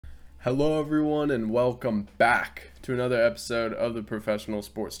Hello, everyone, and welcome back to another episode of the Professional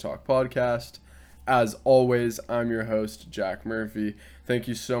Sports Talk Podcast. As always, I'm your host, Jack Murphy. Thank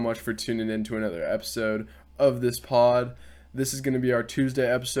you so much for tuning in to another episode of this pod. This is going to be our Tuesday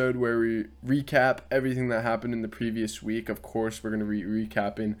episode where we recap everything that happened in the previous week. Of course, we're going to be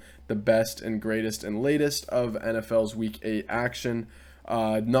recapping the best and greatest and latest of NFL's Week 8 action.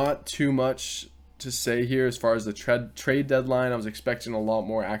 Not too much to say here as far as the trade deadline. I was expecting a lot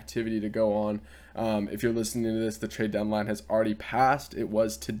more activity to go on. If you're listening to this, the trade deadline has already passed. It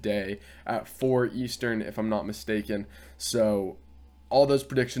was today at 4 Eastern, if I'm not mistaken. So all those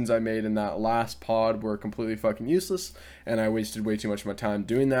predictions I made in that last pod were completely fucking useless, and I wasted way too much of my time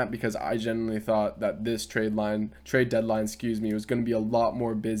doing that because I genuinely thought that this trade deadline, was going to be a lot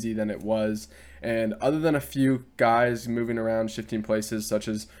more busy than it was. And other than a few guys moving around, shifting places, such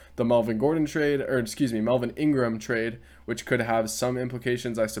as the Melvin Ingram trade, which could have some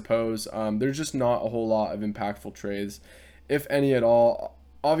implications, I suppose, there's just not a whole lot of impactful trades, if any at all.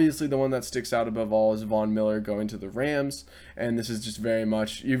 Obviously, the one that sticks out above all is Von Miller going to the Rams, and this is just very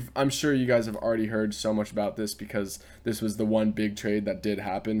much, I'm sure you guys have already heard so much about this because this was the one big trade that did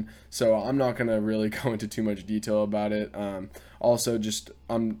happen, so I'm not going to really go into too much detail about it.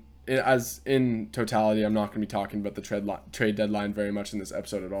 As in totality, I'm not going to be talking about the trade deadline very much in this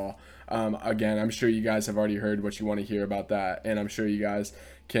episode at all. Again, I'm sure you guys have already heard what you want to hear about that, and I'm sure you guys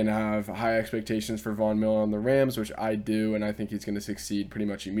can have high expectations for Von Miller on the Rams, which I do, and I think he's going to succeed pretty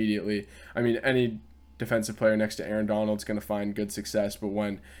much immediately. I mean, any defensive player next to Aaron Donald's going to find good success, but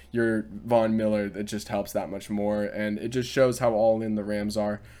when you're Von Miller, it just helps that much more, and it just shows how all in the Rams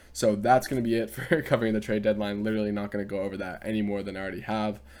are. So that's going to be it for covering the trade deadline. Literally not going to go over that any more than I already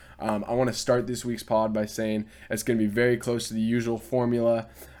have. I want to start this week's pod by saying it's going to be very close to the usual formula.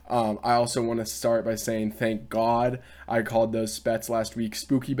 I also want to start by saying thank God I called those bets last week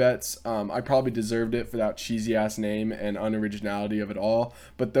spooky bets. I probably deserved it for that cheesy ass name and unoriginality of it all,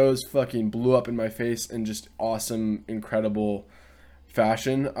 but those fucking blew up in my face in just awesome, incredible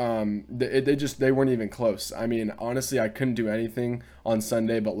fashion. They weren't even close. I mean, honestly, I couldn't do anything on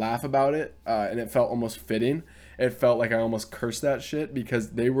Sunday but laugh about it, and it felt almost fitting. It felt like I almost cursed that shit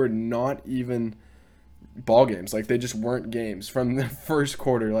because they were not even ball games. Like, they just weren't games from the first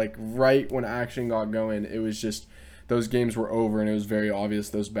quarter. Like, right when action got going, it was just those games were over, and it was very obvious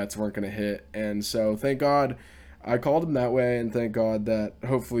those bets weren't going to hit. And so thank God I called them that way, and thank God that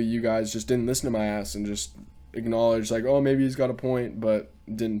hopefully you guys just didn't listen to my ass and just acknowledge, like, oh, maybe he's got a point, but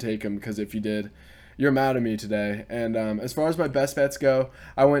didn't take him, because if you did, you're mad at me today. And as far as my best bets go,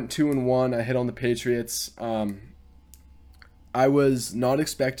 I went 2-1. I hit on the Patriots. I was not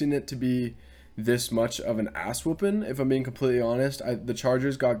expecting it to be this much of an ass whooping, if I'm being completely honest. The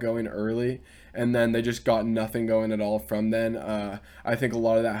Chargers got going early, and then they just got nothing going at all from then. I think a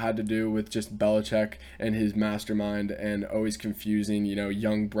lot of that had to do with just Belichick and his mastermind and always confusing,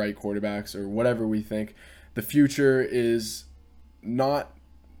 young, bright quarterbacks or whatever we think. The future is not,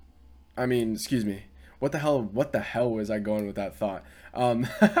 What the hell was I going with that thought?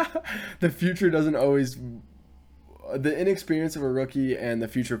 The future doesn't always... The inexperience of a rookie and the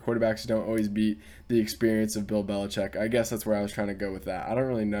future quarterbacks don't always beat the experience of Bill Belichick. I guess that's where I was trying to go with that. I don't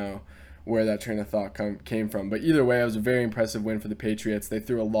really know where that train of thought came from. But either way, it was a very impressive win for the Patriots. They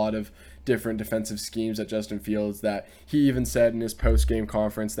threw a lot of different defensive schemes at Justin Fields that he even said in his post-game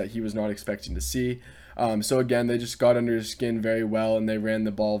conference that he was not expecting to see. So again, they just got under his skin very well, and they ran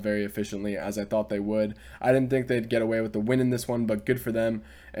the ball very efficiently, as I thought they would. I didn't think they'd get away with the win in this one, but good for them.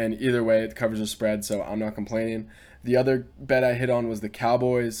 And either way, it covers the spread, so I'm not complaining. The other bet I hit on was the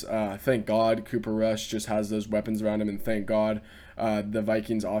Cowboys. Thank God Cooper Rush just has those weapons around him, and thank God the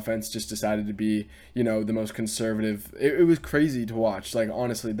Vikings offense just decided to be, the most conservative. It was crazy to watch. Like,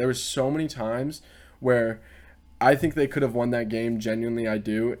 honestly, there were so many times where I think they could have won that game. Genuinely, I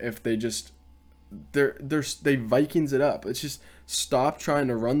do. If they just they Vikings it up. It's just stop trying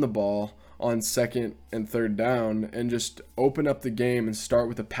to run the ball on second and third down and just open up the game and start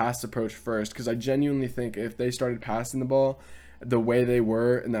with a pass approach first, because I genuinely think if they started passing the ball the way they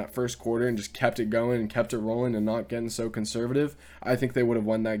were in that first quarter and just kept it going and kept it rolling and not getting so conservative, I think they would have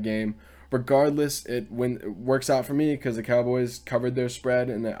won that game. Regardless, it works out for me because the Cowboys covered their spread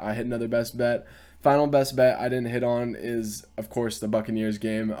and I hit another best bet. Final best bet I didn't hit on is, of course, the Buccaneers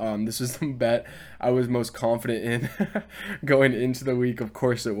game. This was the bet I was most confident in going into the week. Of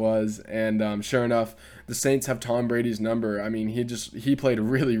course it was. And sure enough, the Saints have Tom Brady's number. I mean, he played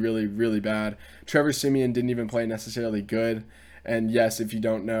really, really, really bad. Trevor Siemian didn't even play necessarily good. And yes, if you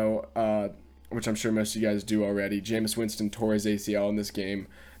don't know, which I'm sure most of you guys do already, Jameis Winston tore his ACL in this game.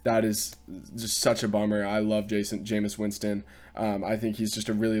 that is just such a bummer. I love Jameis Winston. I think he's just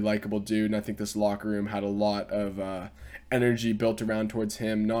a really likable dude, and I think this locker room had a lot of energy built around towards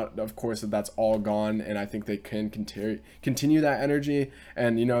him. Not, of course, that's all gone, and I think they can continue that energy.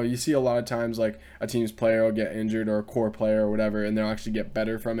 And, you see a lot of times, like, a team's player will get injured, or a core player or whatever, and they'll actually get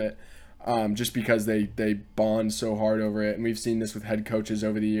better from it. Just because they bond so hard over it. And we've seen this with head coaches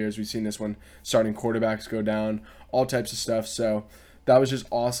over the years. We've seen this when starting quarterbacks go down, all types of stuff. So that was just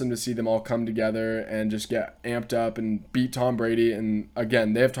awesome to see them all come together and just get amped up and beat Tom Brady. And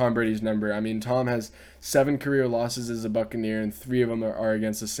again, they have Tom Brady's number. I mean, Tom has 7 career losses as a Buccaneer, and 3 of them are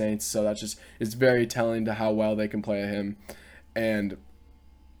against the Saints. So that's just, it's very telling to how well they can play him. And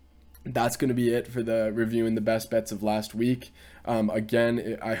that's going to be it for the reviewing the best bets of last week.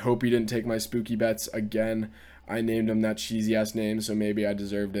 Again, I hope you didn't take my spooky bets. Again, I named them that cheesy ass name, so maybe I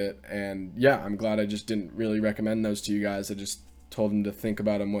deserved it. And yeah, I'm glad I just didn't really recommend those to you guys. I just told them to think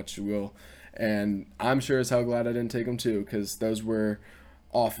about them what you will. And I'm sure as hell glad I didn't take them too, because those were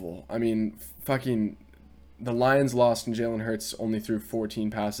awful. I mean, fucking the Lions lost and Jalen Hurts only threw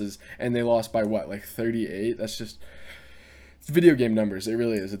 14 passes, and they lost by what, like 38? That's just... It's video game numbers. It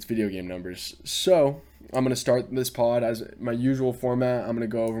really is. It's video game numbers. So I'm going to start this pod as my usual format. I'm going to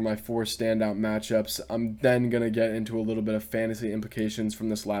go over my 4 standout matchups. I'm then going to get into a little bit of fantasy implications from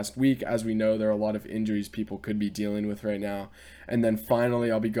this last week. As we know, there are a lot of injuries people could be dealing with right now. And then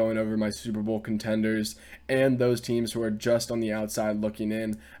finally, I'll be going over my Super Bowl contenders and those teams who are just on the outside looking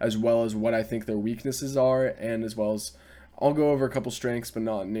in, as well as what I think their weaknesses are, and as well as I'll go over a couple strengths, but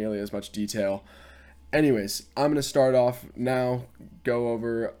not nearly as much detail. Anyways, I'm going to start off now, go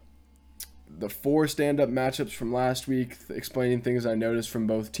over the 4 stand-up matchups from last week, explaining things I noticed from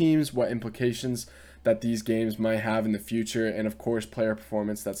both teams, what implications that these games might have in the future, and of course, player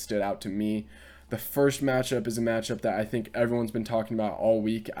performance that stood out to me. The first matchup is a matchup that I think everyone's been talking about all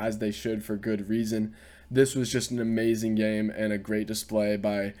week, as they should for good reason. This was just an amazing game and a great display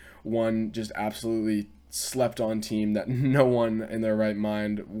by one just absolutely slept on team that no one in their right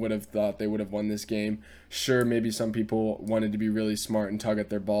mind would have thought they would have won this game. Sure, maybe some people wanted to be really smart and tug at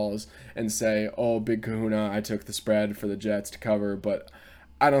their balls and say, oh, big kahuna, I took the spread for the Jets to cover, but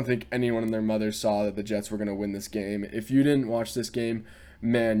I don't think anyone and their mother saw that the Jets were going to win this game. If you didn't watch this game,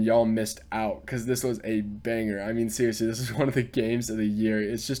 man, y'all missed out, because this was a banger. I mean, seriously, this is one of the games of the year.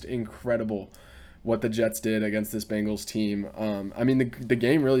 It's just incredible what the Jets did against this Bengals team. I mean, the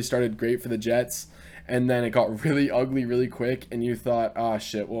game really started great for the Jets, and then it got really ugly really quick, and you thought, ah,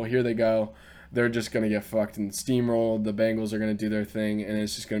 shit, well, here they go. They're just going to get fucked and steamrolled. The Bengals are going to do their thing, and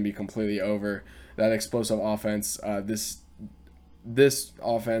it's just going to be completely over. That explosive offense, this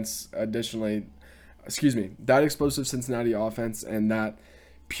offense, additionally, that explosive Cincinnati offense and that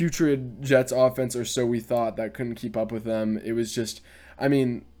putrid Jets offense, or so we thought, that couldn't keep up with them. It was just, I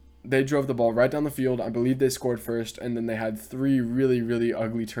mean, they drove the ball right down the field. I believe they scored first, and then they had 3 really, really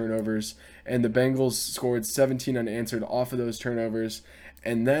ugly turnovers. And the Bengals scored 17 unanswered off of those turnovers.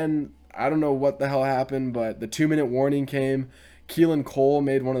 And then, I don't know what the hell happened, but the 2-minute warning came. Keelan Cole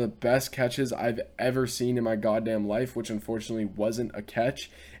made one of the best catches I've ever seen in my goddamn life, which unfortunately wasn't a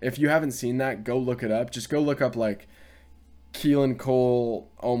catch. If you haven't seen that, go look it up. Just go look up, like, Keelan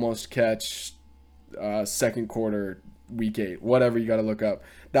Cole almost catch second quarter, week 8, whatever you got to look up.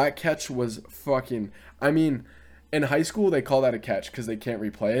 That catch was fucking, I mean, in high school they call that a catch because they can't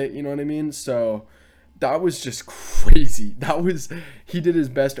replay it, you know what I mean? So that was just crazy. He did his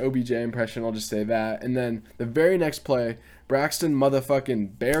best OBJ impression, I'll just say that. And then the very next play, Braxton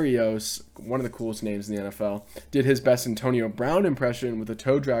motherfucking Berrios, one of the coolest names in the NFL, did his best Antonio Brown impression with the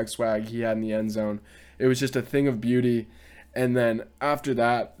toe drag swag he had in the end zone. It was just a thing of beauty. And then after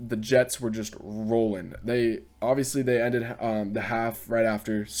that, the Jets were just rolling. They ended the half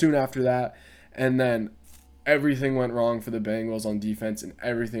soon after that. And then everything went wrong for the Bengals on defense, and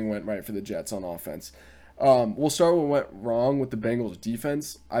everything went right for the Jets on offense. We'll start with what went wrong with the Bengals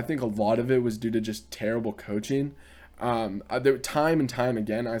defense. I think a lot of it was due to just terrible coaching. Time and time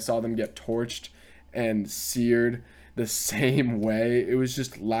again, I saw them get torched and seared the same way. It was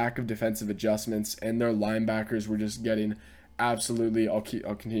just lack of defensive adjustments, and their linebackers were just getting absolutely, I'll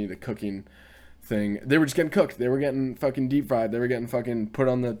continue the cooking thing. They were just getting cooked. They were getting fucking deep fried. They were getting fucking put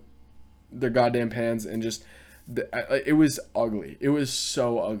on their goddamn pans, and just, it was ugly. It was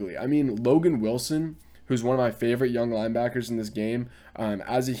so ugly. I mean, Logan Wilson, who's one of my favorite young linebackers in this game,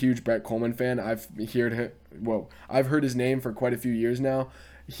 as a huge Brett Coleman fan, I've heard his name for quite a few years now.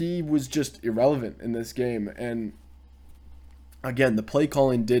 He was just irrelevant in this game, and again, the play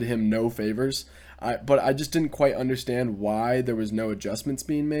calling did him no favors. But I just didn't quite understand why there was no adjustments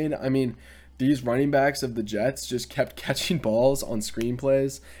being made. I mean, these running backs of the Jets just kept catching balls on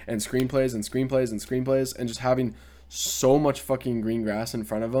screenplays and screenplays and screenplays and screenplays and just having so much fucking green grass in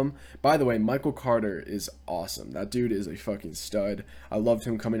front of them. By the way, Michael Carter is awesome. That dude is a fucking stud. I loved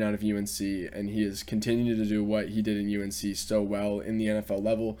him coming out of UNC, and he is continuing to do what he did in UNC so well in the NFL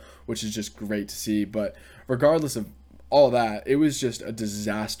level, which is just great to see. But regardless of all that, it was just a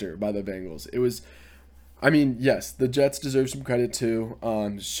disaster by the Bengals. It was, I mean, yes, the Jets deserve some credit too.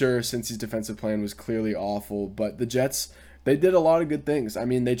 Sure, Cincy's defensive plan was clearly awful, but the Jets, they did a lot of good things. I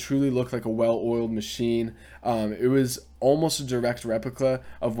mean, they truly looked like a well-oiled machine. It was almost a direct replica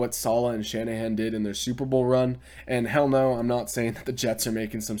of what Saleh and Shanahan did in their Super Bowl run. And hell no, I'm not saying that the Jets are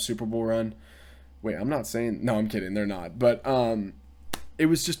making some Super Bowl run. Wait, I'm not saying, no, I'm kidding, they're not. But it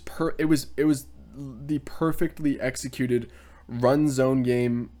was just it was the perfectly executed run zone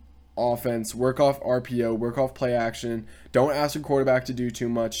game offense. Work off RPO, work off play action. Don't ask your quarterback to do too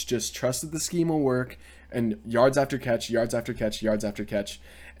much. Just trust that the scheme will work. And yards after catch, yards after catch, yards after catch.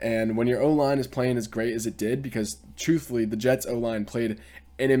 And when your O-line is playing as great as it did, because truthfully, the Jets O-line played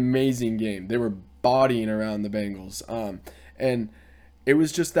an amazing game. They were bodying around the Bengals. And it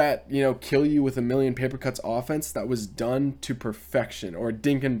was just that, kill you with a million paper cuts offense that was done to perfection, or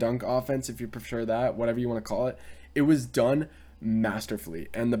dink and dunk offense, if you prefer that, whatever you want to call it. It was done masterfully,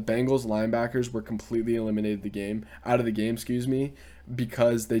 and the Bengals linebackers were completely eliminated out of the game,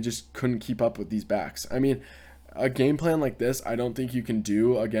 because they just couldn't keep up with these backs. I mean, a game plan like this, I don't think you can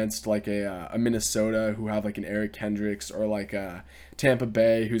do against like a Minnesota who have like an Eric Kendricks, or like a Tampa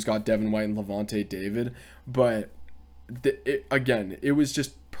Bay who's got Devin White and Levante David. But it was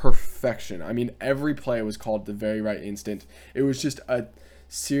just perfection. I mean, every play was called at the very right instant. It was just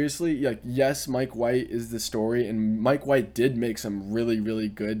seriously, like, yes, Mike White is the story, and Mike White did make some really, really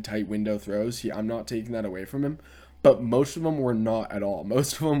good tight window throws. I'm not taking that away from him, but most of them were not at all.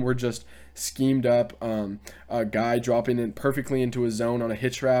 Most of them were just schemed up. A guy dropping in perfectly into a zone on a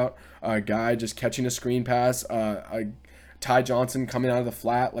hitch route, a guy just catching a screen pass, a Ty Johnson coming out of the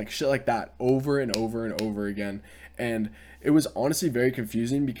flat, like shit like that, over and over and over again. And it was honestly very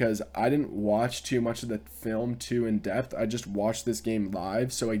confusing because I didn't watch too much of the film too in depth. I just watched this game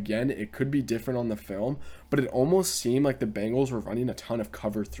live. So again, it could be different on the film, but it almost seemed like the Bengals were running a ton of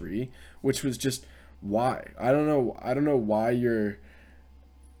cover 3, which was just why. I don't know why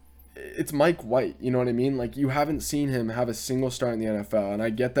it's Mike White, you know what I mean? Like, you haven't seen him have a single start in the NFL, and I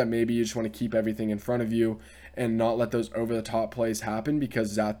get that maybe you just want to keep everything in front of you and not let those over-the-top plays happen,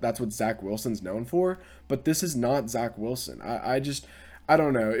 because that's what Zach Wilson's known for, but this is not Zach Wilson. I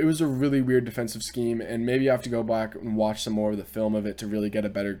don't know. It was a really weird defensive scheme, and maybe I have to go back and watch some more of the film of it to really get a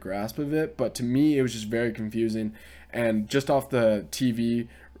better grasp of it, but to me, it was just very confusing, and just off the TV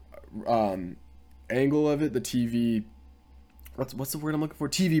angle of it, the TV... What's the word I'm looking for?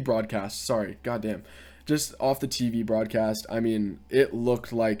 TV broadcast. Sorry. Goddamn. Just off the TV broadcast, I mean, it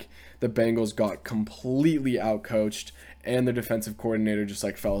looked like the Bengals got completely outcoached, and their defensive coordinator just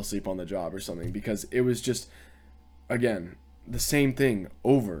like fell asleep on the job or something, because it was just, again, the same thing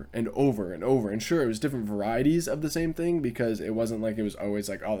over and over and over. And sure, it was different varieties of the same thing, because it wasn't like it was always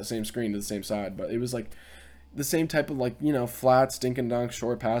like, oh, the same screen to the same side, but it was like the same type of, like, flat, stink and dunk,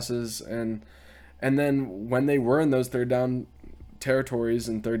 short passes, and then when they were in those third down territories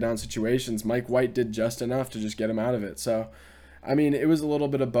and third down situations, Mike White did just enough to just get him out of it. So, I mean, it was a little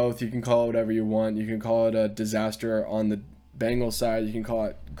bit of both. You can call it whatever you want. You can call it a disaster on the Bengals side. You can call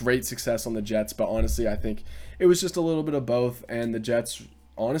it great success on the Jets. But honestly, I think it was just a little bit of both. And the Jets,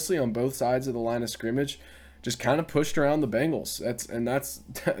 honestly, on both sides of the line of scrimmage, just kind of pushed around the Bengals. That's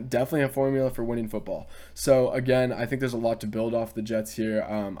definitely a formula for winning football. So again, I think there's a lot to build off the Jets here.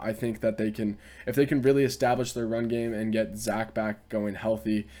 I think that if they can really establish their run game and get Zach back going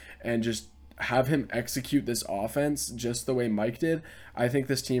healthy and just have him execute this offense just the way Mike did, I think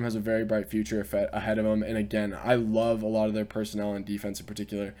this team has a very bright future ahead of them. And again, I love a lot of their personnel and defense in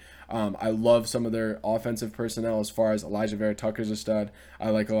particular. I love some of their offensive personnel as far as Elijah Vera Tucker's a stud.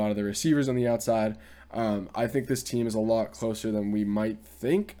 I like a lot of the receivers on the outside. I think this team is a lot closer than we might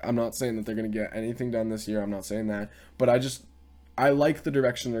think. I'm not saying that they're going to get anything done this year. I'm not saying that. But I like the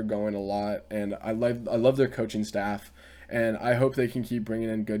direction they're going a lot. And I love their coaching staff. And I hope they can keep bringing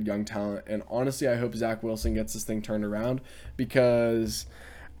in good young talent. And honestly, I hope Zach Wilson gets this thing turned around, because,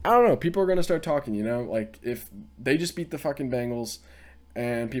 I don't know, people are going to start talking, Like, if they just beat the fucking Bengals,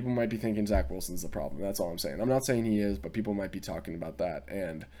 and people might be thinking Zach Wilson's the problem. That's all I'm saying. I'm not saying he is, but people might be talking about that.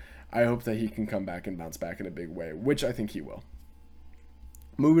 And I hope that he can come back and bounce back in a big way, which I think he will.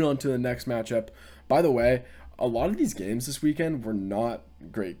 Moving on to the next matchup. By the way, a lot of these games this weekend were not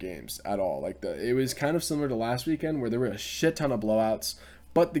great games at all. Like, it was kind of similar to last weekend, where there were a shit ton of blowouts,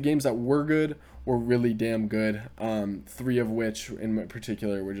 But the games that were good were really damn good. 3 of which, in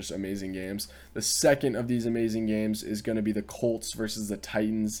particular, were just amazing games. The second of these amazing games is going to be the Colts versus the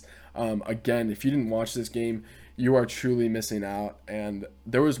Titans. Again, if you didn't watch this game, you are truly missing out. And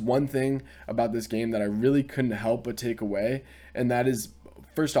there was one thing about this game that I really couldn't help but take away, and that is,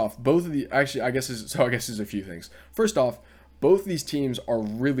 first off, both of the actually I guess there's a few things. First off, both these teams are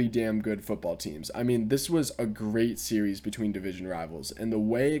really damn good football teams. I mean, this was a great series between division rivals, and the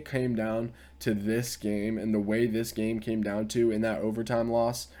way it came down to this game, and the way this game came down to in that overtime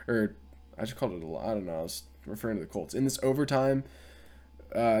loss, or I just called it I don't know, I was referring to the Colts in this overtime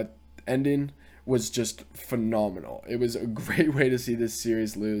ending, was just phenomenal. It was a great way to see this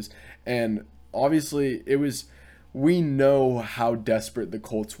series lose, and obviously we know how desperate the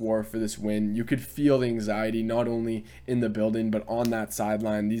Colts were for this win. You could feel the anxiety not only in the building but on that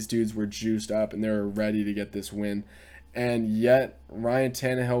sideline. These dudes were juiced up and they were ready to get this win, and yet Ryan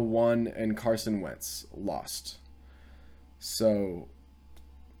Tannehill won and Carson Wentz lost. So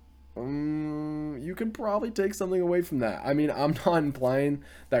you can probably take something away from that. I mean, I'm not implying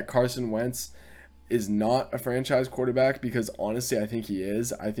that Carson Wentz is not a franchise quarterback, because honestly I think he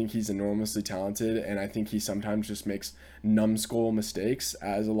is. I think he's enormously talented, and I think he sometimes just makes numbskull mistakes,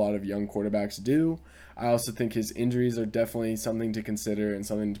 as a lot of young quarterbacks do. I also think his injuries are definitely something to consider and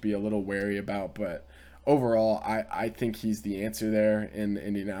something to be a little wary about, but overall I think he's the answer there in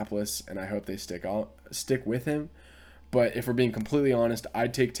Indianapolis, and I hope they stick with him. But if we're being completely honest,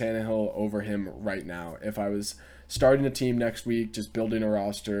 I'd take Tannehill over him right now. If I was starting a team next week, just building a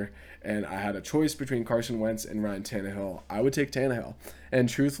roster, and I had a choice between Carson Wentz and Ryan Tannehill, I would take Tannehill. And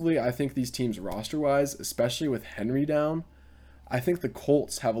truthfully, I think these teams roster-wise, especially with Henry down, I think the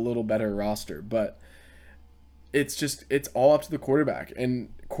Colts have a little better roster. But it's all up to the quarterback. And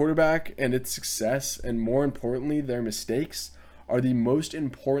its success, and more importantly, their mistakes, are the most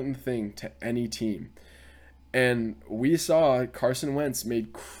important thing to any team. And we saw Carson Wentz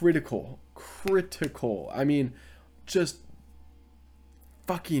made critical, I mean, just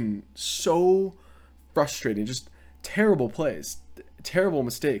fucking so frustrating, just terrible plays, terrible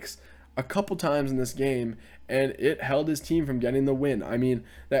mistakes a couple times in this game, and it held his team from getting the win. I mean,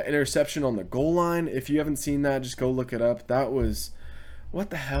 that interception on the goal line, if you haven't seen that, just go look it up. That was, what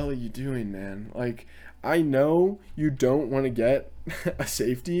the hell are you doing, man? Like, I know you don't want to get a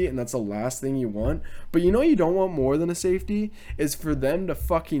safety, and that's the last thing you want, but you know you don't want more than a safety is for them to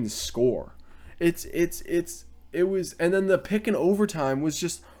fucking score. It was, and then the pick in overtime was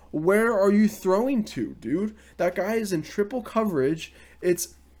just, where are you throwing to, dude? That guy is in triple coverage.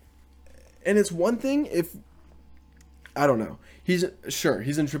 It's one thing if, I don't know, he's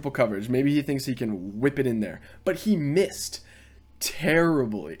in triple coverage. Maybe he thinks he can whip it in there, but he missed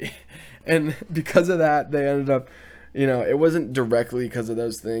terribly. And because of that, they ended up, it wasn't directly because of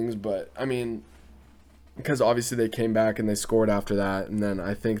those things, but I mean, because obviously they came back and they scored after that, and then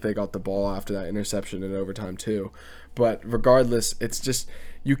I think they got the ball after that interception in overtime too. But regardless, it's just,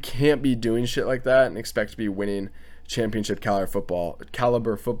 you can't be doing shit like that and expect to be winning championship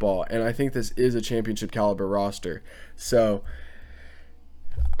caliber football. And I think this is a championship caliber roster. So,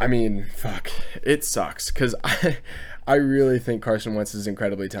 I mean, fuck, it sucks, because I really think Carson Wentz is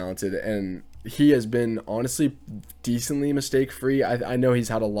incredibly talented, and he has been honestly decently mistake-free. I know he's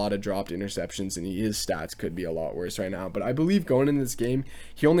had a lot of dropped interceptions, and his stats could be a lot worse right now. But I believe going into this game,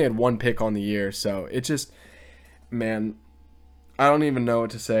 he only had 1 pick on the year. So it just, man, I don't even know what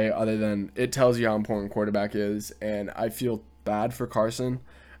to say other than it tells you how important quarterback is. And I feel bad for Carson.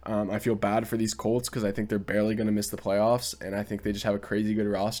 I feel bad for these Colts because I think they're barely going to miss the playoffs, and I think they just have a crazy good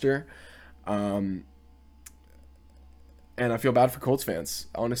roster. And I feel bad for Colts fans.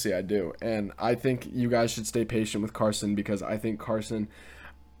 Honestly, I do. And I think you guys should stay patient with Carson, because I think Carson,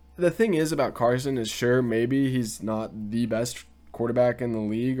 the thing is about Carson is, sure, maybe he's not the best quarterback in the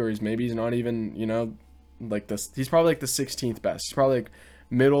league, or he's not even, like this. He's probably like the 16th best. He's probably like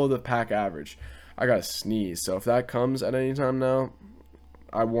middle of the pack average. I got to sneeze. So if that comes at any time now,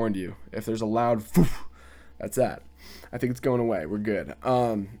 I warned you. If there's a loud, that's that. I think it's going away. We're good.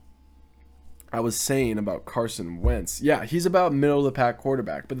 I was saying about Carson Wentz. Yeah, he's about middle of the pack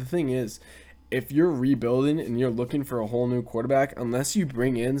quarterback. But the thing is, if you're rebuilding and you're looking for a whole new quarterback, unless you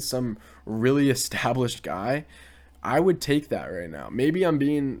bring in some really established guy, I would take that right now. Maybe I'm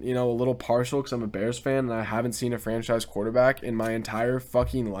being, a little partial because I'm a Bears fan and I haven't seen a franchise quarterback in my entire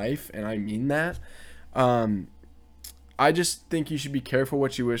fucking life, and I mean that. I just think you should be careful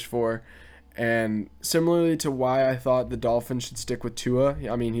what you wish for. And similarly to why I thought the Dolphins should stick with Tua,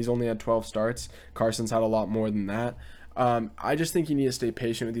 I mean, he's only had 12 starts. Carson's had a lot more than that. I just think you need to stay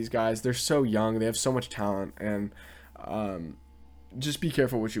patient with these guys. They're so young. They have so much talent. And just be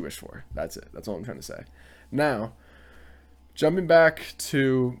careful what you wish for. That's it. That's all I'm trying to say. Now, jumping back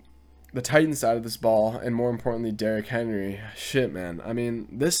to the Titans side of this ball, and more importantly, Derrick Henry. Shit, man. I mean,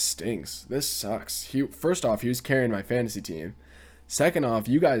 this stinks. This sucks. First off, he was carrying my fantasy team. Second off,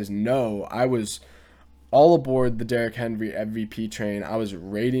 you guys know I was all aboard the Derrick Henry MVP train. I was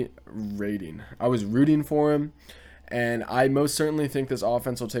I was rooting for him, and I most certainly think this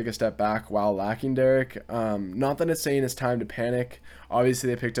offense will take a step back while lacking Derrick. Not that it's saying it's time to panic. Obviously,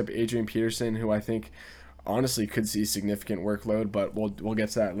 they picked up Adrian Peterson, who I think honestly could see significant workload, but we'll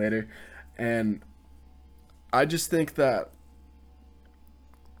get to that later. And I just think that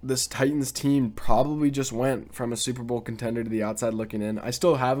this Titans team probably just went from a Super Bowl contender to the outside looking in. I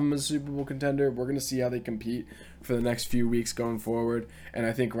still have them as a Super Bowl contender. We're going to see how they compete for the next few weeks going forward. And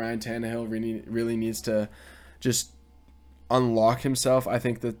I think Ryan Tannehill really needs to just unlock himself. I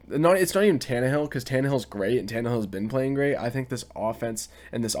think that it's not even Tannehill, because Tannehill's great and Tannehill's been playing great. I think this offense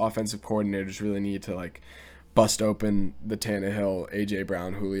and this offensive coordinators really need to like bust open the Tannehill, A.J.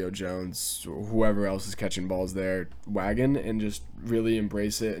 Brown, Julio Jones, whoever else is catching balls there, wagon, and just really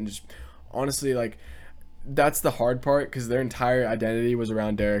embrace it. And just honestly, like, that's the hard part, because their entire identity was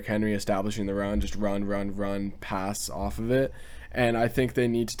around Derrick Henry establishing the run, just run, pass off of it. And I think they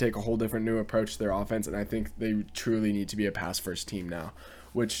need to take a whole different new approach to their offense, and I think they truly need to be a pass-first team now,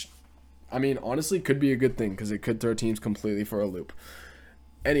 which, I mean, honestly could be a good thing, because it could throw teams completely for a loop.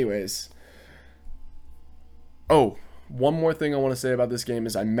 Anyways, one more thing I want to say about this game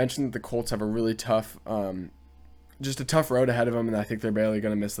is I mentioned that the Colts have a really tough, just a tough road ahead of them, and I think they're barely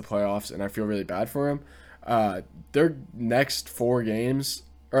going to miss the playoffs, and I feel really bad for them. Their next 4 games,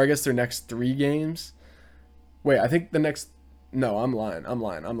 or I guess their next 3 games. Wait, I think the next. No, I'm lying.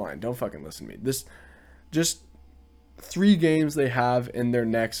 Don't fucking listen to me. This, just 3 games they have in their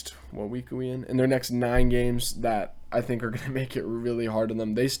next. What week are we in? In their next 9 games that I think are going to make it really hard on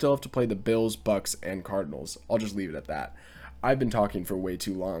them. They still have to play the Bills, Bucks, and Cardinals. I'll just leave it at that. I've been talking for way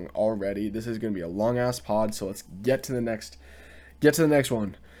too long already. This is going to be a long-ass pod, so let's get to the next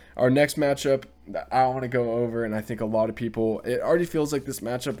one. Our next matchup that I want to go over, and I think a lot of people, it already feels like this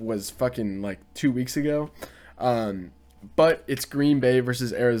matchup was fucking like 2 weeks ago. But it's Green Bay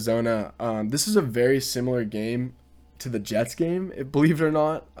versus Arizona. This is a very similar game to the Jets game, believe it or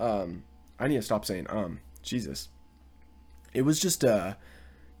not. I need to stop saying Jesus. It was just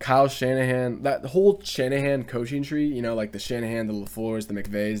Kyle Shanahan, that whole Shanahan coaching tree, you know, like the Shanahan, the LaFleurs, the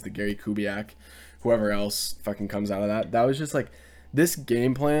McVays, the Gary Kubiak, whoever else fucking comes out of that. That was just like, this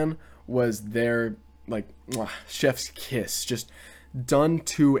game plan was their, like, chef's kiss, just done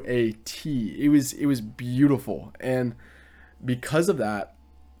to a T. It was beautiful. And because of that,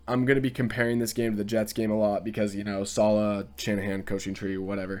 I'm going to be comparing this game to the Jets game a lot because, you know, Saleh, Shanahan, coaching tree,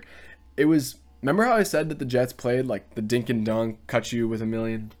 whatever. Remember how I said that the Jets played like the dink and dunk, or kill you with a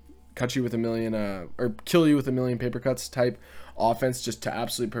million paper cuts type offense, just to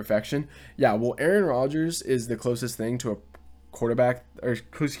absolute perfection? Yeah, well, Aaron Rodgers is the closest thing to a quarterback,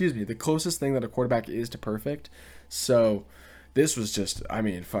 the closest thing that a quarterback is to perfect. So this was just, I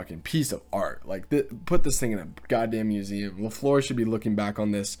mean, fucking piece of art. Like, put this thing in a goddamn museum. LaFleur should be looking back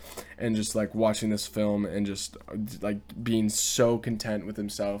on this and just, like, watching this film and just, like, being so content with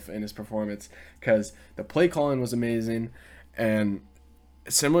himself and his performance, because the play calling was amazing. And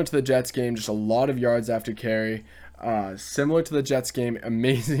similar to the Jets game, just a lot of yards after carry. Similar to the Jets game,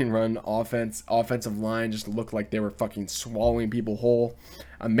 amazing run offensive line just looked like they were fucking swallowing people whole.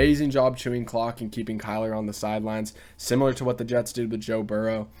 Amazing job chewing clock and keeping Kyler on the sidelines, similar to what the Jets did with Joe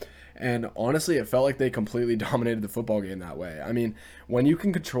Burrow. And honestly, it felt like they completely dominated the football game that way. I mean, when you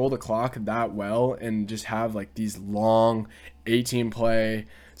can control the clock that well and just have like these long 18-play,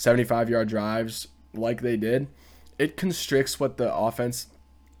 75-yard drives like they did, it constricts what the offense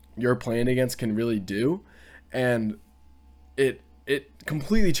you're playing against can really do. And it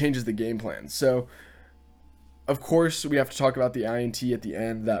completely changes the game plan. So, of course, we have to talk about the INT at the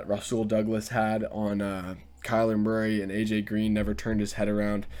end that Rasul Douglas had on Kyler Murray, and AJ Green never turned his head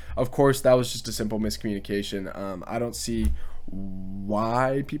around. Of course, that was just a simple miscommunication. I don't see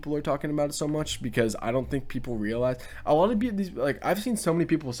why people are talking about it so much, because I don't think people realize a lot of these, like, I've seen so many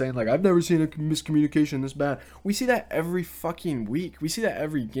people saying, like, I've never seen a miscommunication this bad. We see that every fucking week. We see that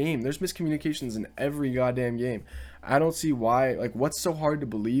every game. There's miscommunications in every goddamn game. I don't see why, like, what's so hard to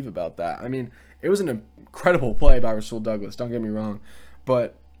believe about that? I mean, it was an incredible play by Rasul Douglas, don't get me wrong,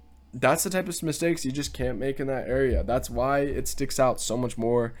 but that's the type of mistakes you just can't make in that area. That's why it sticks out so much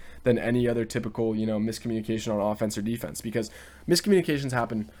more than any other typical, you know, miscommunication on offense or defense, because miscommunications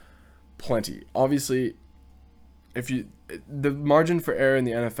happen plenty. Obviously, the margin for error in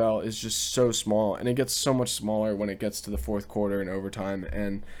the NFL is just so small, and it gets so much smaller when it gets to the fourth quarter and overtime,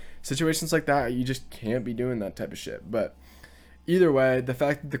 and situations like that, you just can't be doing that type of shit. But either way, the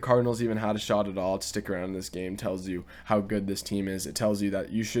fact that the Cardinals even had a shot at all to stick around in this game tells you how good this team is. It tells you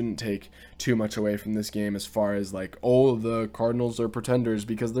that you shouldn't take too much away from this game as far as like, oh, the Cardinals are pretenders,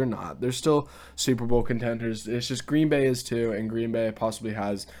 because they're not. They're still Super Bowl contenders. It's just Green Bay is too, and Green Bay possibly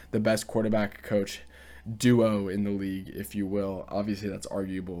has the best quarterback coach duo in the league, if you will. Obviously, that's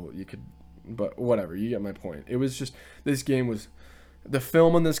arguable. You could, but whatever. You get my point. It was just, this game was, the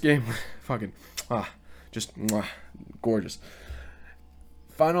film on this game, fucking, just gorgeous.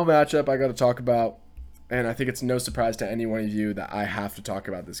 Final matchup I got to talk about, and I think it's no surprise to any one of you that I have to talk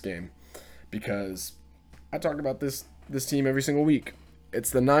about this game, because I talk about this team every single week. It's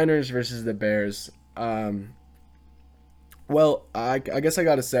the Niners versus the Bears. Well, I guess I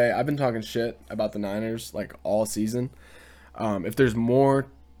got to say, I've been talking shit about the Niners like all season. If there's more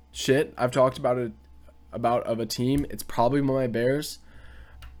shit I've talked about of a team, it's probably my Bears.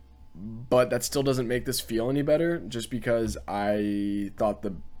 But that still doesn't make this feel any better, just because I thought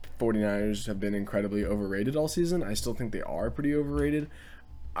the 49ers have been incredibly overrated all season. I still think they are pretty overrated.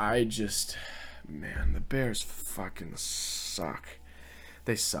 Man, the Bears fucking suck.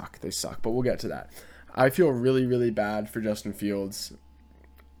 They suck. But we'll get to that. I feel really, really bad for Justin Fields.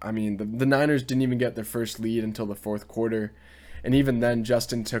 I mean, the Niners didn't even get their first lead until the fourth quarter. And even then,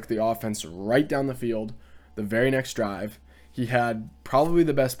 Justin took the offense right down the field the very next drive. He had probably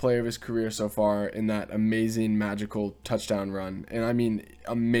the best play of his career so far in that amazing, magical touchdown run. And I mean,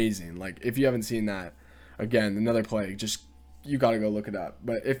 amazing. Like, if you haven't seen that, again, another play, just, you got to go look it up.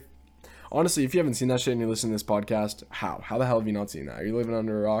 But honestly, if you haven't seen that shit and you listen to this podcast, how the hell have you not seen that? Are you living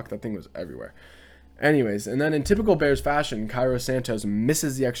under a rock? That thing was everywhere. Anyways, and then in typical Bears fashion, Cairo Santos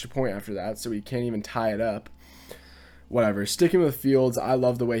misses the extra point after that, so he can't even tie it up. Whatever. Sticking with Fields, I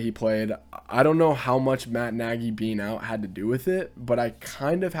love the way he played. I don't know how much Matt Nagy being out had to do with it, but I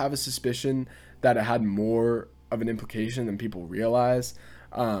kind of have a suspicion that it had more of an implication than people realize.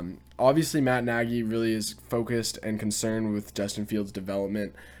 Obviously, Matt Nagy really is focused and concerned with Justin Fields'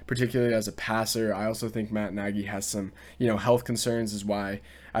 development, particularly as a passer. I also think Matt Nagy has some, health concerns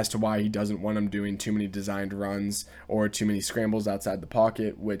as to why he doesn't want him doing too many designed runs or too many scrambles outside the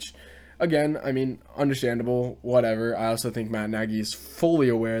pocket, which, again, I mean, understandable, whatever. I also think Matt Nagy is fully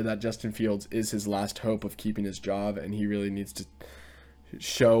aware that Justin Fields is his last hope of keeping his job, and he really needs to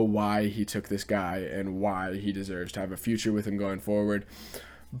show why he took this guy and why he deserves to have a future with him going forward.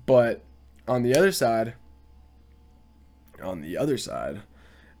 But on the other side,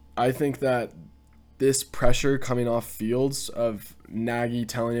 I think that this pressure coming off Fields of Nagy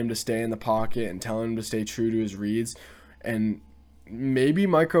telling him to stay in the pocket and telling him to stay true to his reads and maybe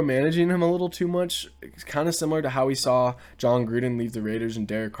micromanaging him a little too much, it's kind of similar to how we saw John Gruden leave the Raiders and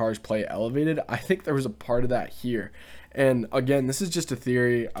Derek Carr's play elevated. I think there was a part of that here. And again, this is just a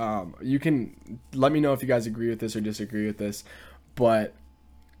theory. You can let me know if you guys agree with this or disagree with this. But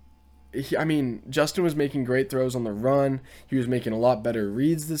Justin was making great throws on the run. He was making a lot better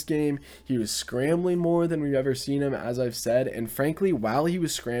reads this game. He was scrambling more than we've ever seen him, as I've said. And frankly, while he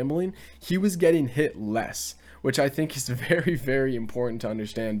was scrambling, he was getting hit less, which I think is very, very important to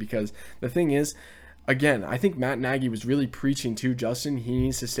understand, because the thing is, again, I think Matt Nagy was really preaching to Justin. He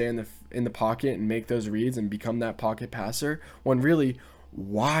needs to stay in the pocket and make those reads and become that pocket passer, when really,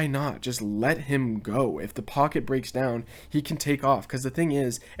 why not just let him go? If the pocket breaks down, he can take off. Because the thing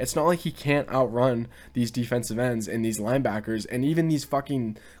is, it's not like he can't outrun these defensive ends and these linebackers and even these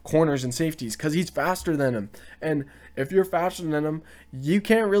fucking corners and safeties, because he's faster than them. And if you're faster than him, you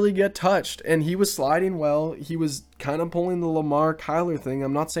can't really get touched. And he was sliding well. He was kind of pulling the Lamar Kyler thing.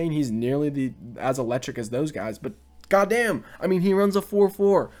 I'm not saying he's nearly as electric as those guys, but goddamn, he runs a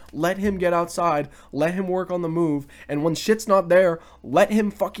 4.4. Let him get outside. Let him work on the move. And when shit's not there, let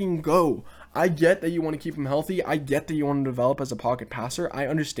him fucking go. I get that you want to keep him healthy. I get that you want to develop as a pocket passer. I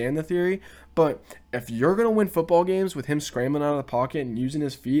understand the theory. But if you're going to win football games with him scrambling out of the pocket and using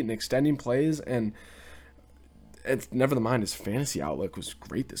his feet and extending plays, and never mind, his fantasy outlook was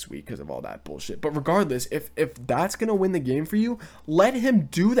great this week because of all that bullshit. But regardless, if that's going to win the game for you, let him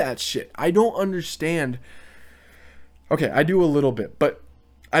do that shit. I don't understand. Okay, I do a little bit, but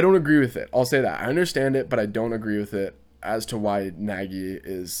I don't agree with it. I'll say that. I understand it, but I don't agree with it as to why Nagy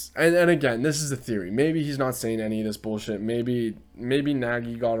is... And again, this is a theory. Maybe he's not saying any of this bullshit. Maybe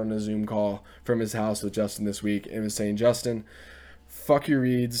Nagy got on a Zoom call from his house with Justin this week and was saying, Justin, fuck your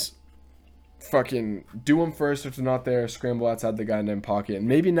reads. Fucking do them first. If they're not there, scramble outside the goddamn pocket. And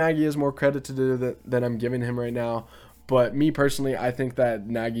maybe Nagy has more credit to do that than I'm giving him right now. But me personally, I think that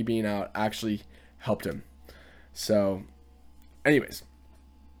Nagy being out actually helped him. So, anyways,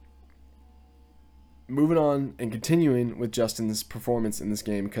 moving on and continuing with Justin's performance in this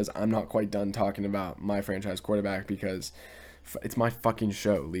game, because I'm not quite done talking about my franchise quarterback because it's my fucking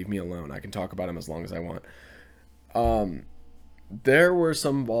show. Leave me alone. I can talk about him as long as I want. There were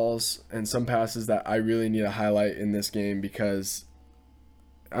some balls and some passes that I really need to highlight in this game because,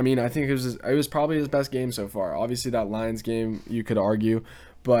 I mean, I think it was probably his best game so far. Obviously, that Lions game, you could argue,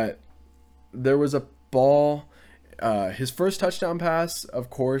 but there was a ball. His first touchdown pass, of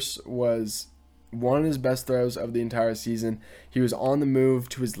course, was one of his best throws of the entire season. He was on the move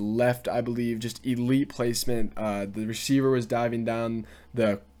to his left, I believe, just elite placement. The receiver was diving down,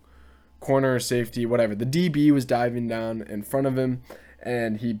 the corner, safety, whatever. The DB was diving down in front of him,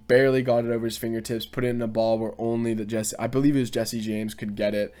 and he barely got it over his fingertips, put it in a ball where only I believe it was Jesse James could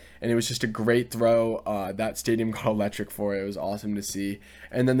get it, and it was just a great throw. That stadium got electric for it. It was awesome to see.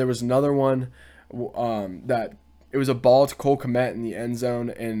 And then there was another one that it was a ball to Cole Kmet in the end zone,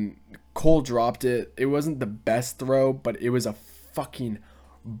 and Cole dropped it. It wasn't the best throw, but it was a fucking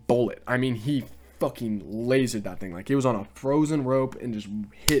bullet. I mean, he fucking lasered that thing. Like, it was on a frozen rope and just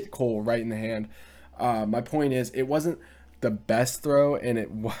hit Cole right in the hand. My point is, it wasn't the best throw,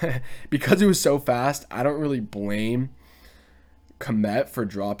 and because it was so fast, I don't really blame Kmet for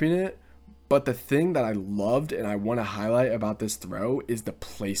dropping it. But the thing that I loved and I want to highlight about this throw is the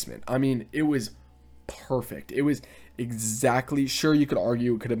placement. I mean, it was perfect. It was exactly, sure, you could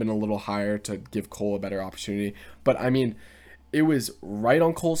argue it could have been a little higher to give Cole a better opportunity, but I mean, it was right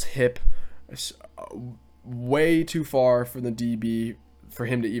on Cole's hip, way too far for the DB for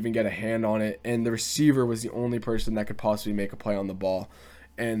him to even get a hand on it, and the receiver was the only person that could possibly make a play on the ball,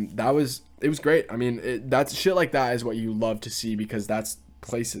 and it was great. I mean, that's shit like that is what you love to see, because that's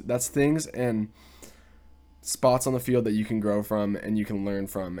things and spots on the field that you can grow from and you can learn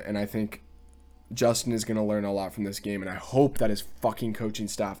from, and I think Justin is going to learn a lot from this game, and I hope that his fucking coaching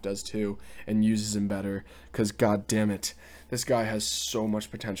staff does too and uses him better, because god damn it, this guy has so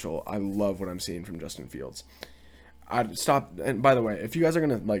much potential. I love what I'm seeing from Justin Fields. And by the way, if you guys are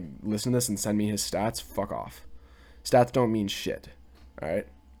going to listen to this and send me his stats, fuck off. Stats don't mean shit. All right?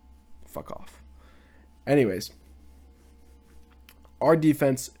 Fuck off. Anyways, our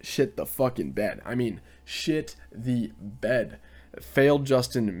defense shit the fucking bed. I mean, shit the bed. Failed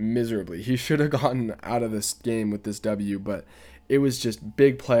Justin miserably. He should have gotten out of this game with this W, but it was just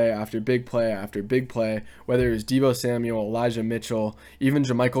big play after big play after big play, whether it was Deebo Samuel, Elijah Mitchell, even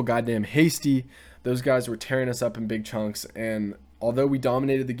Jermichael goddamn Hasty. Those guys were tearing us up in big chunks, and although we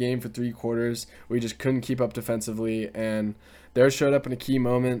dominated the game for 3 quarters, we just couldn't keep up defensively, and they showed up in a key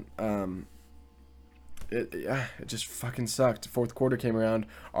moment. It just fucking sucked. Fourth quarter came around.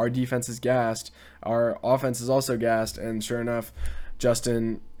 Our defense is gassed. Our offense is also gassed. And sure enough,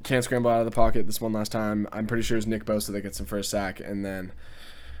 Justin can't scramble out of the pocket this one last time. I'm pretty sure it's Nick Bosa that gets him for a sack. And then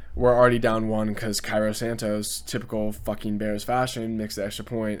we're already down 1 because Cairo Santos, typical fucking Bears fashion, makes the extra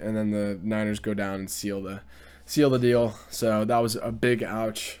point. And then the Niners go down and seal the deal. So that was a big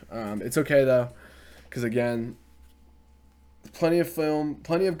ouch. It's okay, though, because, again, plenty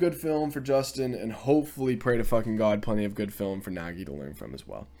of good film for Justin, and hopefully, pray to fucking God, plenty of good film for Nagy to learn from as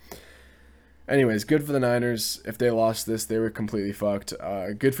well. Anyways, good for the Niners. If they lost this, they were completely fucked.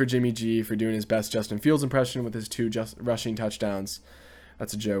 Good for Jimmy G for doing his best Justin Fields impression with his 2 rushing touchdowns.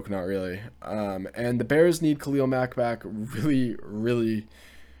 That's a joke, not really. And the Bears need Khalil Mack back really, really,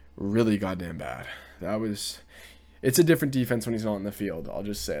 really goddamn bad. It's a different defense when he's not in the field. I'll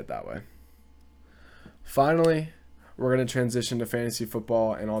just say it that way. Finally, we're going to transition to fantasy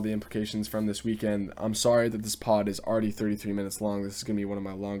football and all the implications from this weekend. I'm sorry that this pod is already 33 minutes long. This is going to be one of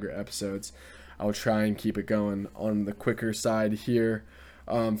my longer episodes. I'll try and keep it going on the quicker side here.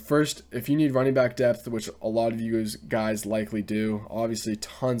 First, if you need running back depth, which a lot of you guys likely do, obviously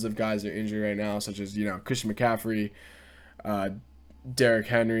tons of guys are injured right now, such as, Christian McCaffrey, Derrick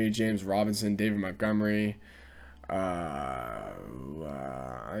Henry, James Robinson, David Montgomery.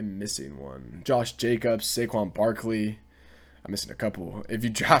 I'm missing one. Josh Jacobs, Saquon Barkley. I'm missing a couple. If you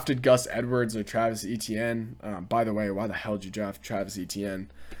drafted Gus Edwards or Travis Etienne, by the way, why the hell did you draft Travis Etienne?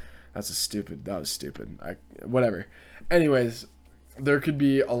 That was stupid. Whatever. Anyways, there could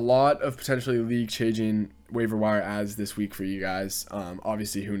be a lot of potentially league-changing waiver wire ads this week for you guys.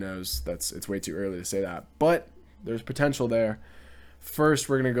 Obviously, who knows? It's way too early to say that, but there's potential there. First,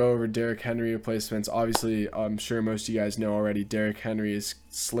 we're going to go over Derrick Henry replacements. Obviously, I'm sure most of you guys know already, Derrick Henry is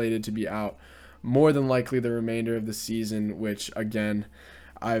slated to be out more than likely the remainder of the season, which, again,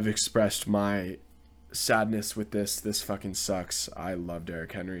 I've expressed my sadness with this. This fucking sucks. I love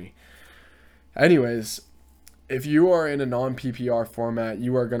Derrick Henry. Anyways, if you are in a non-PPR format,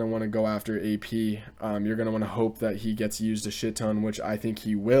 you are going to want to go after AP. You're going to want to hope that he gets used a shit ton, which I think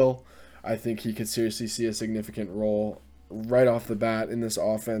he will. I think he could seriously see a significant role right off the bat in this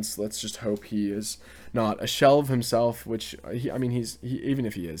offense. Let's just hope he is not a shell of himself, which, even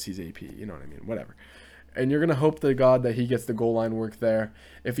if he is, he's AP. You know what I mean? Whatever. And you're going to hope to God that he gets the goal line work there.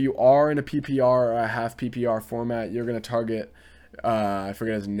 If you are in a PPR or a half PPR format, you're going to target, I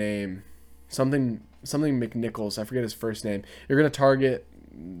forget his name, something McNichols. I forget his first name. You're going to target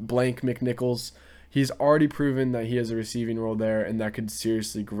blank McNichols. He's already proven that he has a receiving role there, and that could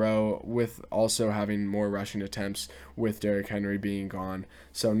seriously grow with also having more rushing attempts with Derrick Henry being gone.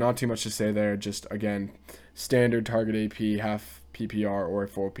 So not too much to say there. Just, again, standard target AP, half PPR or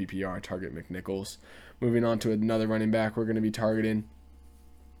full PPR, target McNichols. Moving on to another running back we're going to be targeting.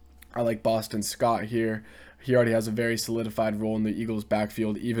 I like Boston Scott here. He already has a very solidified role in the Eagles'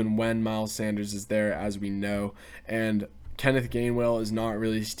 backfield, even when Miles Sanders is there, as we know. And Kenneth Gainwell is not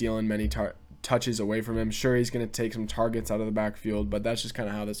really stealing many touches away from him. Sure, he's going to take some targets out of the backfield, but that's just kind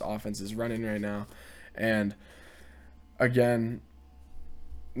of how this offense is running right now. And again,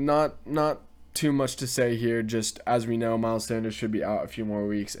 not too much to say here. Just as we know, Miles Sanders should be out a few more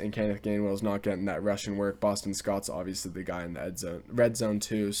weeks, and Kenneth Gainwell is not getting that rushing work. Boston Scott's obviously the guy in the red zone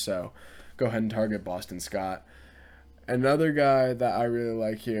too, so go ahead and target Boston Scott. Another guy that I really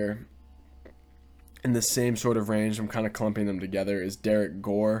like here in the same sort of range, I'm kind of clumping them together, is Derek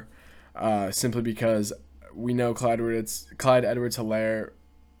Gore. Simply because we know Clyde Edwards-Helaire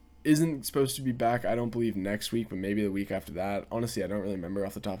isn't supposed to be back, I don't believe, next week, but maybe the week after that. Honestly, I don't really remember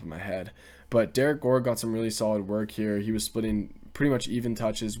off the top of my head. But Derek Gore got some really solid work here. He was splitting pretty much even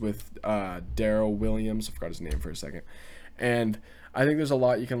touches with Darrell Williams. I forgot his name for a second. And I think there's a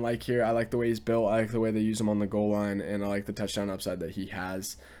lot you can like here. I like the way he's built. I like the way they use him on the goal line, and I like the touchdown upside that he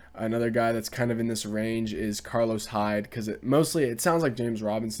has. Another guy that's kind of in this range is Carlos Hyde, because it sounds like James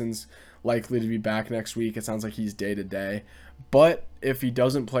Robinson's likely to be back next week. It sounds like he's day-to-day. But if he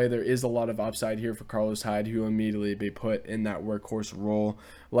doesn't play, there is a lot of upside here for Carlos Hyde, who will immediately be put in that workhorse role,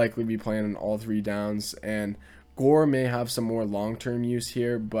 likely be playing on all three downs. And Gore may have some more long-term use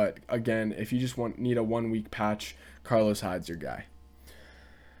here, but again, if you just need a one-week patch, Carlos Hyde's your guy.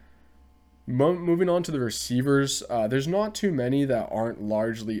 Moving on to the receivers, there's not too many that aren't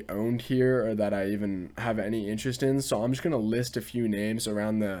largely owned here or that I even have any interest in, so I'm just going to list a few names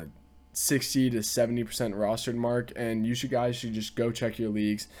around the 60 to 70% rostered mark, and you guys should just go check your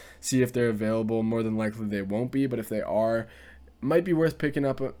leagues, see if they're available. More than likely they won't be, but if they are, it might be worth putting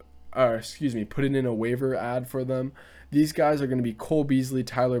in a waiver ad for them. These guys are going to be Cole Beasley,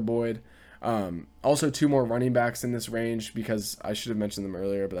 Tyler Boyd, also two more running backs in this range, because I should have mentioned them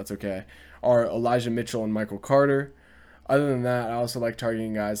earlier, but that's okay, are Elijah Mitchell and Michael Carter. Other than that, I also like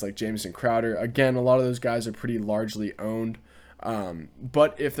targeting guys like Jamison Crowder. Again, a lot of those guys are pretty largely owned.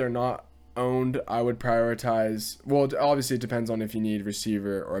 But if they're not owned, I would prioritize, well, obviously it depends on if you need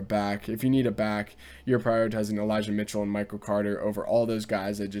receiver or a back. If you need a back, you're prioritizing Elijah Mitchell and Michael Carter over all those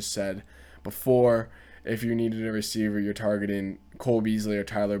guys I just said before. If you needed a receiver, you're targeting Cole Beasley or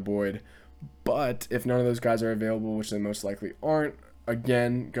Tyler Boyd. But if none of those guys are available, which they most likely aren't,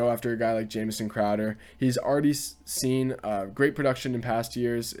 again, go after a guy like Jamison Crowder. He's already seen great production in past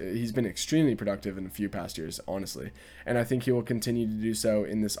years. He's been extremely productive in a few past years, honestly. And I think he will continue to do so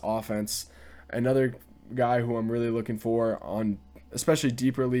in this offense. Another guy who I'm really looking for on especially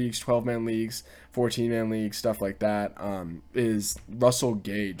deeper leagues, 12-man leagues, 14-man leagues, stuff like that, is Russell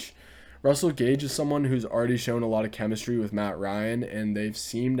Gage. Russell Gage is someone who's already shown a lot of chemistry with Matt Ryan, and they've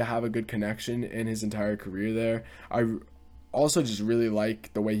seemed to have a good connection in his entire career there. I also just really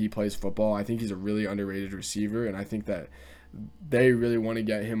like the way he plays football. I think he's a really underrated receiver, and I think that they really want to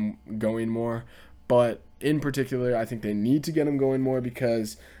get him going more. But in particular, I think they need to get him going more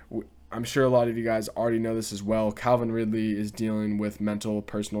because I'm sure a lot of you guys already know this as well. Calvin Ridley is dealing with mental,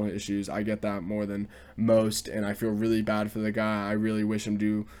 personal issues. I get that more than most, and I feel really bad for the guy. I really wish him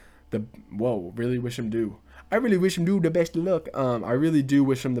the best of luck. I really do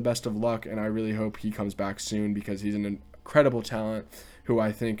wish him the best of luck, and I really hope he comes back soon because he's an incredible talent who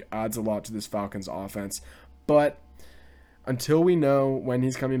I think adds a lot to this Falcons offense. But until we know when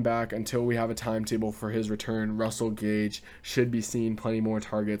he's coming back, until we have a timetable for his return, Russell Gage should be seeing plenty more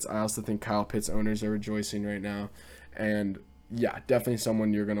targets. I also think Kyle Pitts owners are rejoicing right now. And yeah, definitely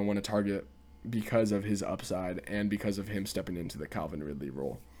someone you're going to want to target because of his upside and because of him stepping into the Calvin Ridley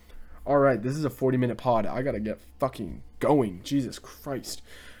role. All right, this is a 40-minute pod. I got to get fucking going. Jesus Christ.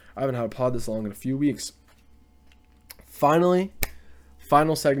 I haven't had a pod this long in a few weeks. Final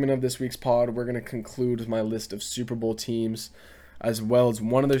segment of this week's pod, we're going to conclude with my list of Super Bowl teams. as well as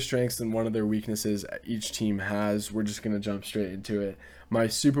one of their strengths and one of their weaknesses each team has. We're just going to jump straight into it. My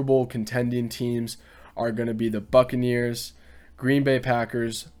Super Bowl contending teams are going to be the Buccaneers, Green Bay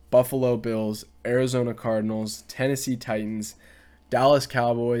Packers, Buffalo Bills, Arizona Cardinals, Tennessee Titans, Dallas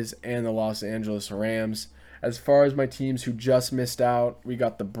Cowboys, and the Los Angeles Rams. As far as my teams who just missed out, we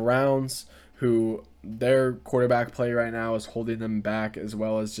got the Browns, who their quarterback play right now is holding them back, as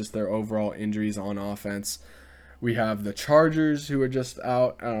well as just their overall injuries on offense. We have the Chargers, who are just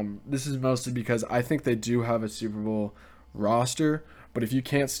out. This is mostly because I think they do have a Super Bowl roster, but if you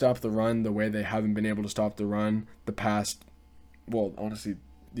can't stop the run the way they haven't been able to stop the run the past, well, honestly,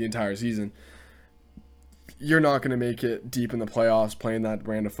 the entire season, you're not going to make it deep in the playoffs playing that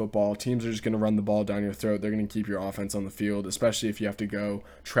brand of football. Teams are just going to run the ball down your throat. They're going to keep your offense on the field, especially if you have to go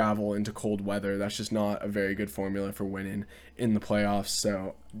travel into cold weather. That's just not a very good formula for winning in the playoffs.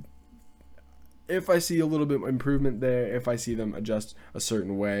 So if I see a little bit of improvement there, if I see them adjust a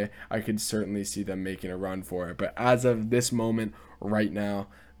certain way, I could certainly see them making a run for it. But as of this moment, right now,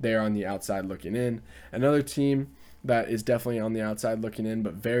 they're on the outside looking in. Another team that is definitely on the outside looking in,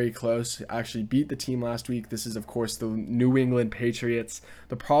 but very close, actually beat the team last week. This is, of course, the New England Patriots.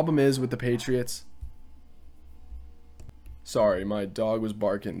 The problem is with the Patriots... Sorry, my dog was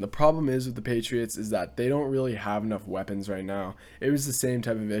barking. The problem is with the Patriots is that they don't really have enough weapons right now. It was the same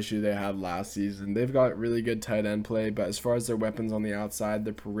type of issue they had last season. They've got really good tight end play, but as far as their weapons on the outside,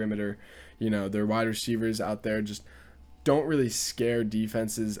 their perimeter, their wide receivers out there just don't really scare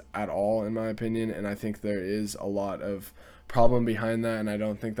defenses at all, in my opinion, and I think there is a lot of problem behind that, and I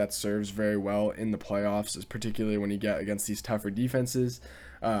don't think that serves very well in the playoffs, particularly when you get against these tougher defenses.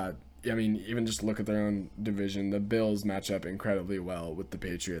 Even just look at their own division. The Bills match up incredibly well with the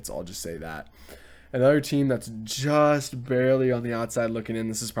Patriots. I'll just say that. Another team that's just barely on the outside looking in,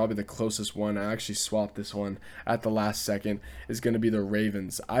 this is probably the closest one. I actually swapped this one at the last second, is going to be the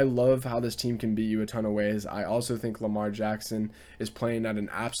Ravens. I love how this team can beat you a ton of ways. I also think Lamar Jackson is playing at an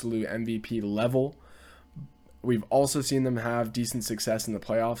absolute MVP level. We've also seen them have decent success in the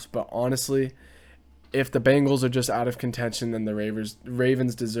playoffs, but honestly, if the Bengals are just out of contention, then the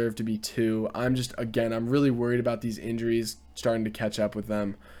Ravens deserve to be too. I'm really worried about these injuries starting to catch up with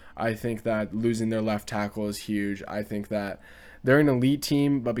them. I think that losing their left tackle is huge. I think that they're an elite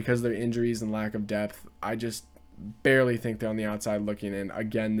team, but because of their injuries and lack of depth, I just barely think they're on the outside looking in.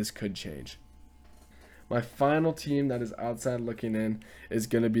 Again, this could change. My final team that is outside looking in is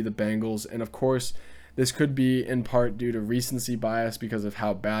going to be the Bengals, and of course, this could be in part due to recency bias because of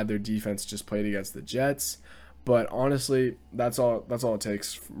how bad their defense just played against the Jets. But honestly, that's all it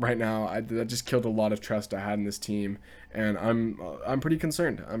takes right now. That just killed a lot of trust I had in this team, and I'm pretty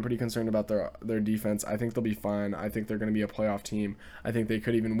concerned. I'm pretty concerned about their defense. I think they'll be fine. I think they're going to be a playoff team. I think they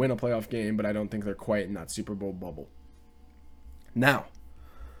could even win a playoff game, but I don't think they're quite in that Super Bowl bubble. Now,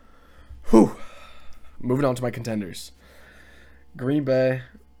 moving on to my contenders. Green Bay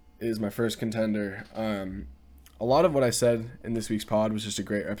is my first contender. A lot of what I said in this week's pod was just a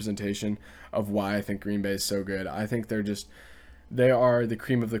great representation of why I think Green Bay is so good. I think they are the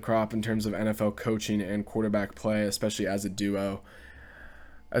cream of the crop in terms of NFL coaching and quarterback play, especially as a duo.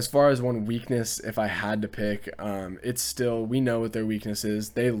 As far as one weakness, if I had to pick, it's still, we know what their weakness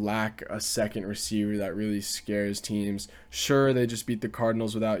is. They lack a second receiver that really scares teams. Sure, they just beat the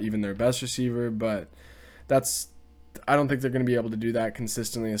Cardinals without even their best receiver, but I don't think they're going to be able to do that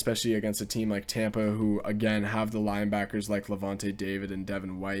consistently, especially against a team like Tampa, who, again, have the linebackers like Levante David and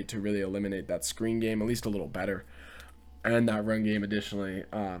Devin White to really eliminate that screen game at least a little better, and that run game additionally.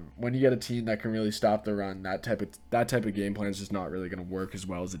 When you get a team that can really stop the run, that type of game plan is just not really going to work as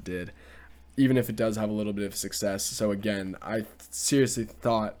well as it did, even if it does have a little bit of success. So, again, I seriously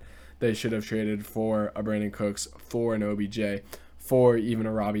thought they should have traded for a Brandon Cooks, for an OBJ, for even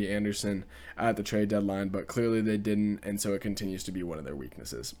a Robbie Anderson at the trade deadline, but clearly they didn't, and so it continues to be one of their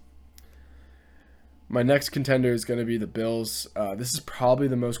weaknesses. My next contender is going to be the Bills. This is probably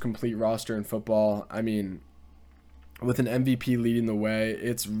the most complete roster in football. I mean, with an MVP leading the way,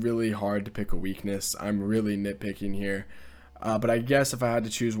 it's really hard to pick a weakness. I'm really nitpicking here. But I guess if I had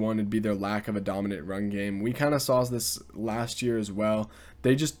to choose one, it'd be their lack of a dominant run game. We kind of saw this last year as well.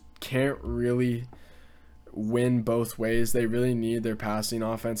 They just can't really win both ways. They really need their passing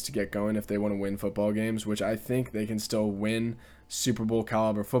offense to get going if they want to win football games, which I think they can still win Super Bowl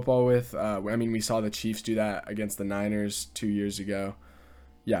caliber football with. We saw the Chiefs do that against the Niners 2 years ago.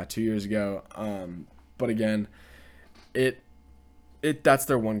 Yeah, 2 years ago. But again, that's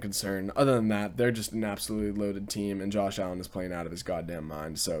their one concern. Other than that, they're just an absolutely loaded team, and Josh Allen is playing out of his goddamn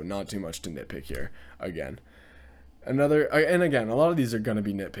mind, so not too much to nitpick here again. A lot of these are going to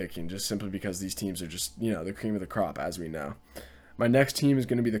be nitpicking just simply because these teams are just, the cream of the crop, as we know. My next team is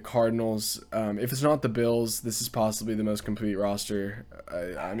going to be the Cardinals. If it's not the Bills, this is possibly the most complete roster.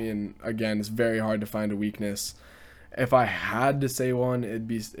 I mean, again, it's very hard to find a weakness. If I had to say one,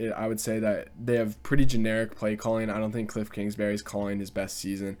 I would say that they have pretty generic play calling. I don't think Cliff Kingsbury's calling his best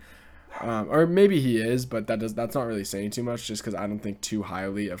season. Or maybe he is, but that's not really saying too much, just because I don't think too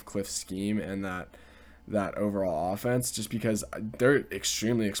highly of Cliff's scheme and that overall offense, just because they're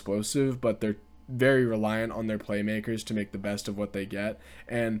extremely explosive, but they're very reliant on their playmakers to make the best of what they get.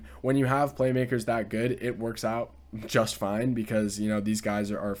 And when you have playmakers that good, it works out just fine, because these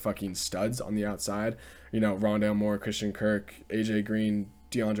guys are fucking studs on the outside. Rondale Moore, Christian Kirk, AJ Green,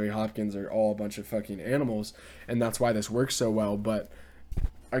 DeAndre Hopkins are all a bunch of fucking animals, and that's why this works so well. But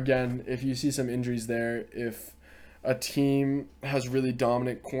again, if you see some injuries there, if a team has really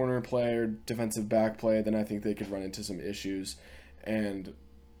dominant corner play or defensive back play, then I think they could run into some issues. And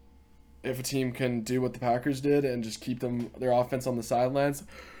if a team can do what the Packers did and just keep their offense on the sidelines,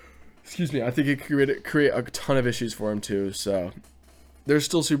 I think it could create a ton of issues for them too. So they're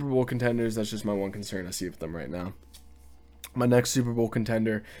still Super Bowl contenders. That's just my one concern I see with them right now. My next Super Bowl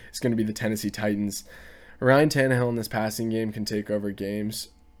contender is going to be the Tennessee Titans. Ryan Tannehill in this passing game can take over games.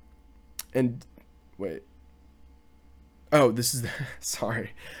 And wait. Oh, this is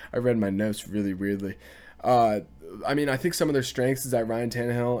sorry. I read my notes really weirdly. I think some of their strengths is that Ryan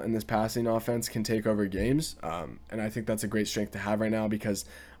Tannehill and this passing offense can take over games. And I think that's a great strength to have right now, because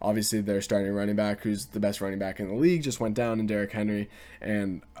obviously their starting running back, who's the best running back in the league, just went down in Derrick Henry.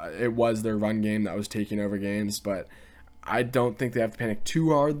 And it was their run game that was taking over games. But I don't think they have to panic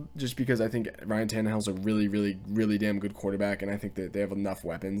too hard, just because I think Ryan Tannehill's a really, really, really damn good quarterback. And I think that they have enough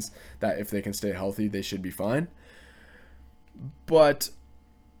weapons that if they can stay healthy, they should be fine. But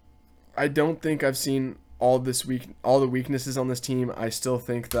I don't think I've seen all the weaknesses on this team. I still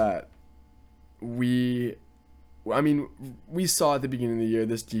think that we saw at the beginning of the year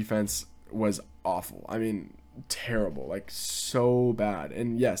this defense was awful. Terrible, like so bad.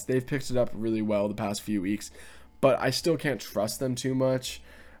 And yes, they've picked it up really well the past few weeks, but I still can't trust them too much.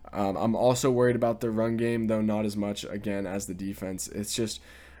 I'm also worried about their run game, though not as much, again, as the defense. It's just,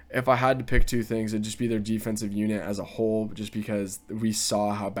 if I had to pick two things, it'd just be their defensive unit as a whole, just because we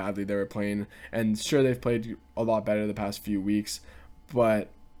saw how badly they were playing. And sure, they've played a lot better the past few weeks, but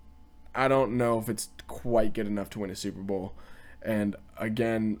I don't know if it's quite good enough to win a Super Bowl. And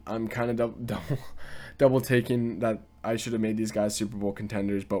again, I'm kind of double taking that I should have made these guys Super Bowl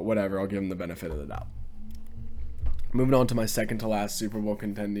contenders, but whatever, I'll give them the benefit of the doubt. Moving on to my second to last Super Bowl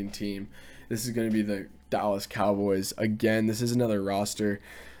contending team. This is going to be the Dallas Cowboys. Again, this is another roster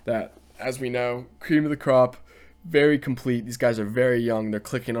that, as we know, cream of the crop, very complete. These guys are very young. They're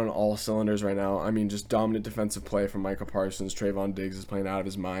clicking on all cylinders right now. Just dominant defensive play from Michael Parsons. Trayvon Diggs is playing out of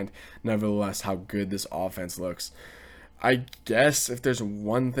his mind. Nevertheless, how good this offense looks. I guess if there's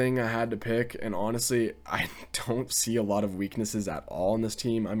one thing I had to pick, and honestly, I don't see a lot of weaknesses at all in this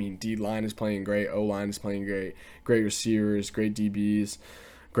team. D-line is playing great. O-line is playing great. Great receivers, great DBs,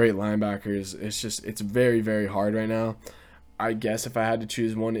 great linebackers. It's very, very hard right now. I guess if I had to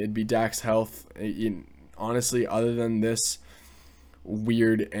choose one, it'd be Dak's health. Honestly, other than this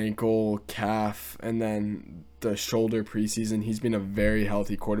weird ankle, calf, and then the shoulder preseason, he's been a very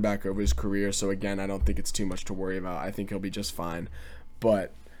healthy quarterback over his career. So again, I don't think it's too much to worry about. I think he'll be just fine.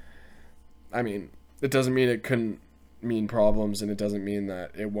 But it doesn't mean it couldn't mean problems, and it doesn't mean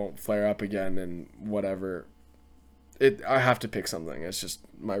that it won't flare up again and whatever. I have to pick something. It's just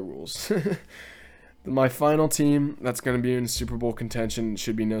my rules. My final team that's going to be in Super Bowl contention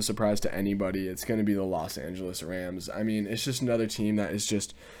should be no surprise to anybody. It's going to be the Los Angeles Rams. It's just another team that is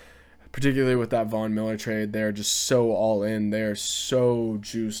just, particularly with that Von Miller trade, they're just so all in. They're so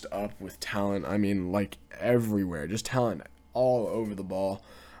juiced up with talent. Like everywhere, just talent all over the ball.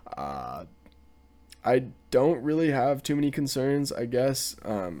 I don't really have too many concerns, I guess.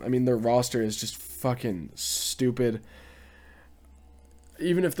 Their roster is just fucking stupid.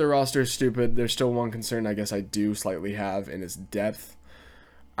 Even if their roster is stupid, there's still one concern I guess I do slightly have, and it's depth.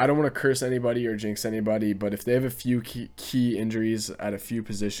 I don't want to curse anybody or jinx anybody, but if they have a few key injuries at a few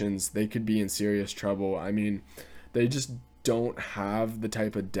positions, they could be in serious trouble. They just don't have the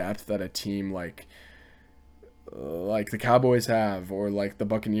type of depth that a team like the Cowboys have, or like the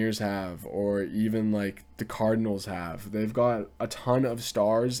Buccaneers have, or even like the Cardinals have. They've got a ton of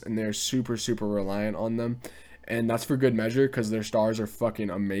stars, and they're super, super reliant on them. And that's for good measure, because their stars are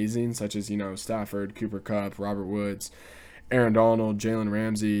fucking amazing, such as, Stafford, Cooper Kupp, Robert Woods, Aaron Donald, Jalen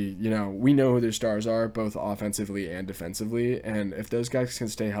Ramsey. We know who their stars are, both offensively and defensively. And if those guys can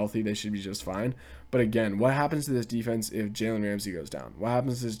stay healthy, they should be just fine. But again, what happens to this defense if Jalen Ramsey goes down? What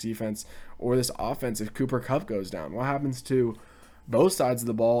happens to this defense or this offense if Cooper Kupp goes down? What happens to both sides of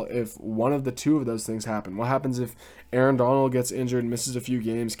the ball if one of the two of those things happen. What happens if Aaron Donald gets injured, misses a few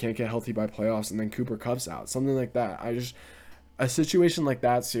games, can't get healthy by playoffs, and then Cooper Kupp's out? Something like that. A situation like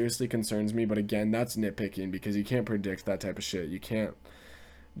that seriously concerns me, but again, that's nitpicking because you can't predict that type of shit. You can't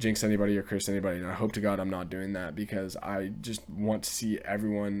jinx anybody or curse anybody, and I hope to God I'm not doing that because I just want to see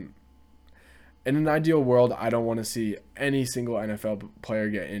everyone. In an ideal world, I don't want to see any single NFL player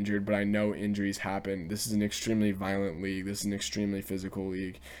get injured, but I know injuries happen. This is an extremely violent league. This is an extremely physical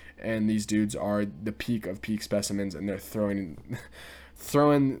league, and these dudes are the peak of peak specimens, and they're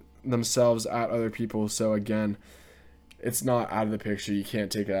throwing themselves at other people. So again, it's not out of the picture. You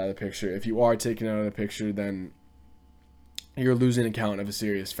can't take it out of the picture. If you are taking it out of the picture, then you're losing account of a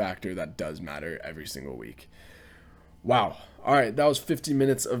serious factor that does matter every single week. Wow. All right, that was 50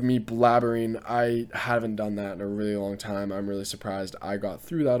 minutes of me blabbering. I haven't done that in a really long time. I'm really surprised I got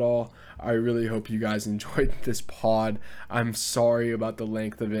through that all. I really hope you guys enjoyed this pod. I'm sorry about the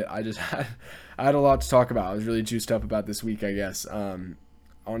length of it. I had a lot to talk about. I was really juiced up about this week, I guess.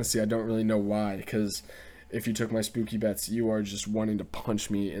 Honestly, I don't really know why, because if you took my spooky bets, you are just wanting to punch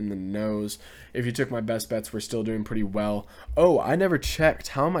me in the nose. If you took my best bets, we're still doing pretty well. Oh, I never checked.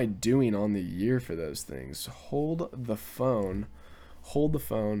 How am I doing on the year for those things? Hold the phone. Hold the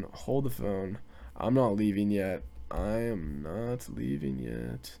phone. Hold the phone. I'm not leaving yet. I am not leaving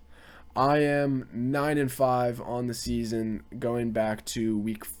yet. I am 9-5 on the season, going back to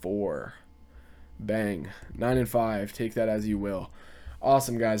week 4. Bang. 9-5. Take that as you will.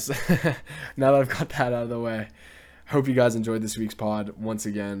 Awesome, guys. Now that I've got that out of the way, hope you guys enjoyed this week's pod. Once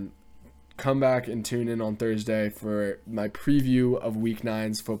again, come back and tune in on Thursday for my preview of Week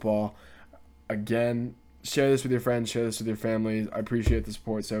 9's football. Again, share this with your friends, share this with your families. I appreciate the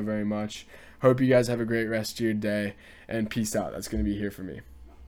support so very much. Hope you guys have a great rest of your day, and peace out. That's going to be here for me.